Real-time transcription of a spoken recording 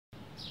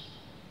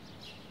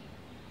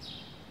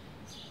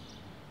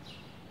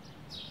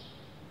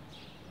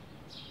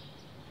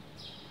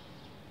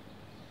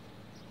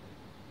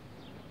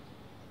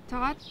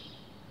Todd?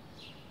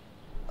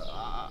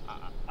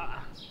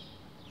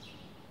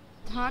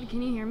 Todd,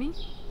 can you hear me?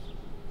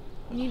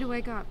 You need to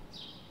wake up.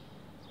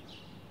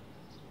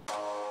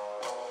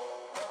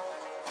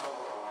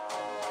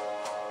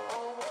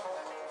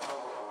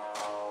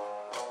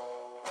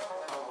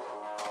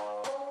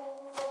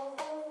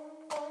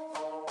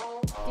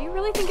 Do you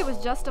really think it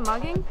was just a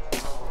mugging?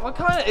 What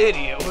kind of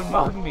idiot would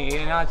mug me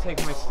and not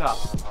take my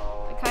stuff?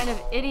 The kind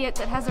of idiot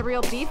that has a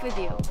real beef with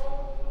you.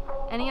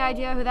 Any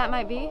idea who that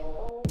might be?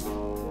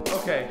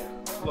 Okay,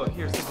 look,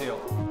 here's the deal.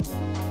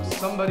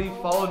 Somebody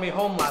followed me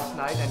home last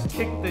night and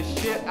kicked the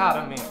shit out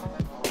of me.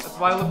 That's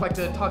why I look like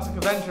the Toxic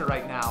Avenger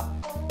right now.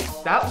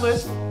 That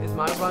list is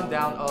my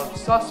rundown of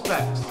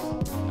suspects.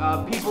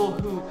 People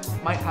who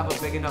might have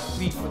a big enough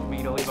beef with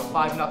me to leave a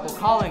 5-knuckle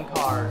calling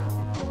card.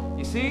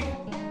 You see?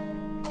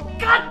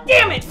 God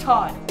damn it,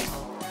 Todd!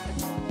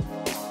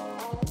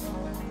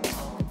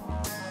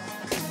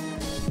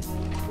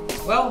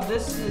 Well,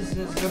 this is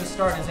as good a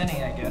start as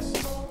any, I guess.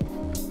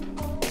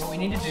 What we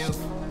need to do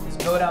is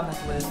go down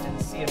this list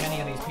and see if any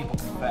of these people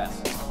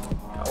confess.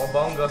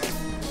 Cowabunga.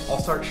 I'll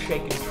start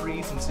shaking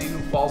trees and see who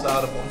falls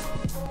out of them.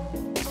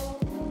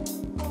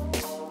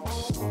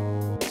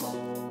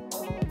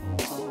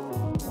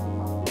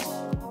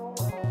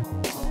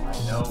 I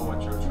know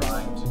what you're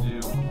trying to do.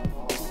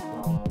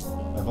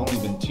 I've only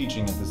been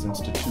teaching at this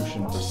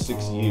institution for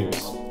 6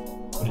 years,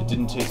 but it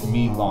didn't take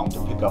me long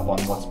to pick up on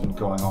what's been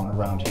going on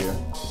around here.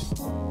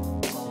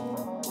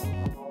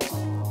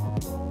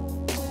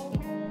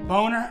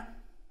 Boner?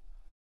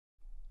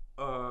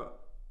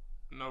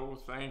 No,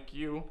 thank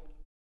you.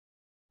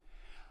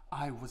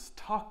 I was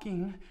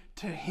talking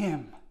to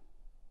him.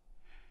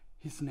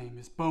 His name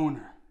is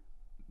Boner.